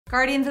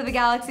Guardians of the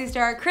Galaxy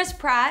star Chris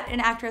Pratt and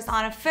actress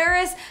Anna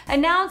Farris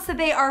announced that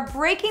they are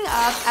breaking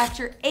up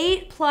after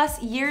 8+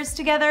 years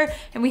together,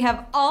 and we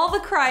have all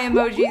the cry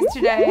emojis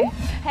today.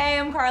 Hey,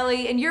 I'm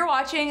Carly, and you're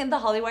watching the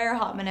Hollywire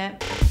Hot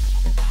Minute.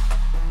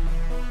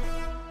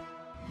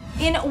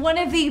 In one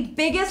of the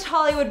biggest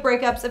Hollywood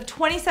breakups of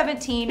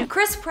 2017,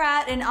 Chris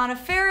Pratt and Anna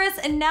Farris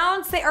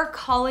announced they are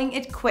calling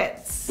it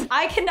quits.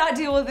 I cannot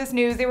deal with this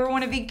news. They were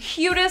one of the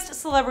cutest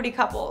celebrity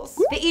couples.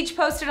 They each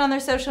posted on their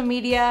social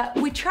media,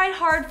 "We tried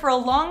hard for a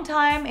long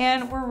time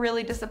and we're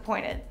really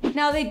disappointed."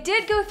 Now, they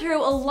did go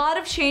through a lot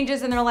of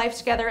changes in their life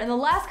together in the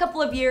last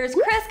couple of years.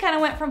 Chris kind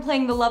of went from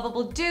playing the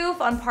lovable doof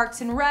on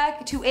Parks and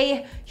Rec to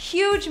a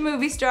huge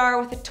movie star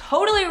with a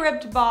totally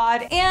ripped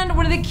bod. And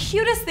one of the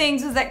cutest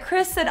things was that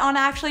Chris said Anna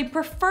actually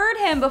preferred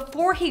him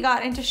before he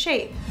got into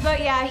shape. But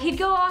yeah, he'd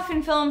go off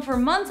and film for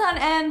months on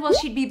end while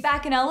she'd be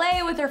back in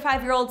LA with her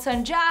 5-year-old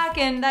son Jack,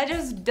 and that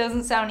just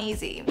doesn't sound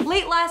easy.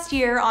 Late last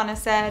year, Anna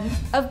said,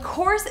 "Of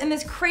course, in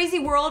this crazy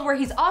world where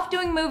he's off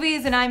doing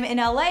movies and I'm in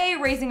LA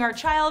raising our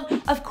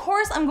child, of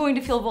course I'm going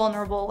to feel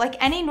vulnerable, like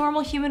any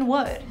normal human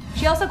would."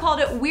 She also called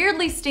it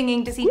weirdly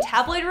stinging to see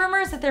tabloid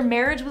rumors that their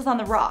marriage was on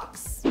the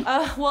rocks.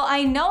 Well,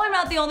 I know I'm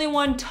not the only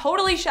one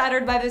totally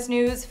shattered by this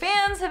news.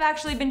 Fans have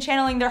actually been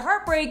channeling their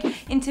heartbreak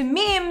into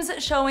memes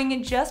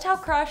showing just how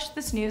crushed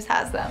this news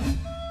has them.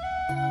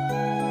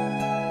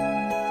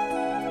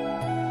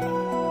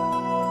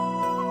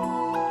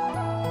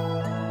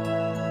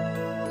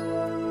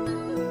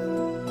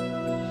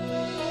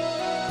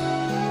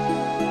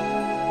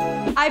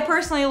 I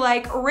personally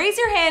like, raise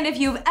your hand if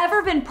you've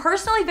ever been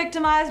personally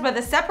victimized by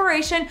the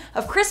separation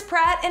of Chris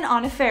Pratt and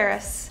Anna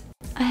Farris.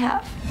 I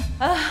have.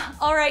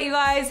 All right, you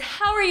guys,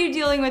 how are you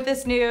dealing with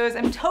this news?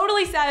 I'm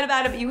totally sad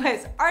about it, but you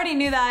guys already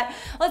knew that.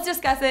 Let's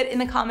discuss it in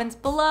the comments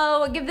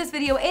below. Give this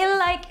video a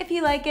like if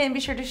you like it, and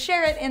be sure to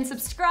share it and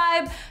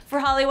subscribe.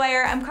 For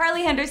Hollywire, I'm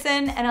Carly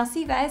Henderson, and I'll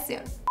see you guys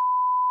soon.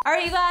 All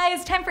right, you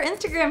guys, time for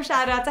Instagram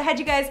shoutouts. I had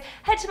you guys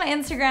head to my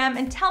Instagram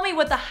and tell me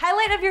what the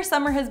highlight of your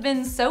summer has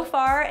been so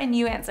far, and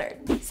you answered.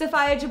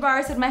 Sophia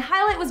Jabbar said, "My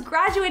highlight was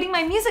graduating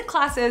my music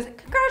classes."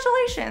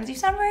 Congratulations, you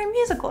sound very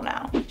musical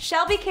now.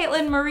 Shelby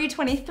Caitlin Marie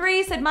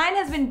 23 said, "Mine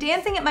has been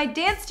dancing at my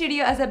dance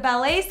studio as a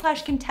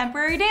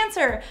ballet/contemporary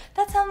dancer."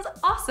 That sounds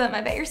awesome.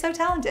 I bet you're so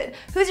talented.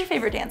 Who's your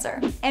favorite dancer?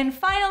 And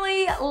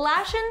finally,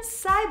 Lashin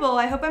Seibel,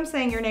 I hope I'm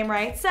saying your name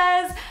right,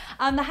 says,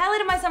 "The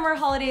highlight of my summer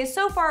holidays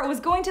so far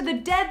was going to the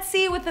Dead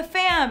Sea with the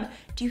fam."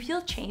 Do you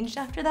feel changed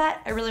after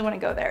that? I really want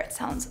to go there. It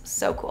sounds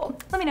so cool.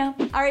 Let me know.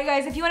 All right,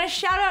 guys, if you want a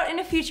shout out in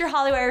a future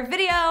Hollywire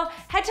video,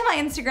 head to my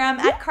Instagram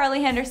at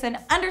 @CarlyHenderson_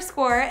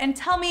 and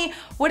tell me,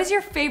 what is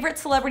your favorite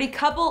celebrity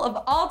couple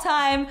of all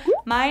time?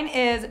 Mine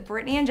is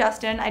Britney and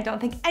Justin. I don't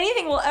think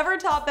anything will ever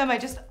top them. I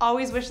just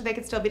always wish that they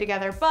could still be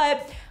together,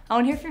 but I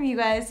want to hear from you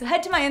guys. So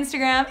head to my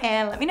Instagram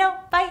and let me know.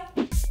 Bye.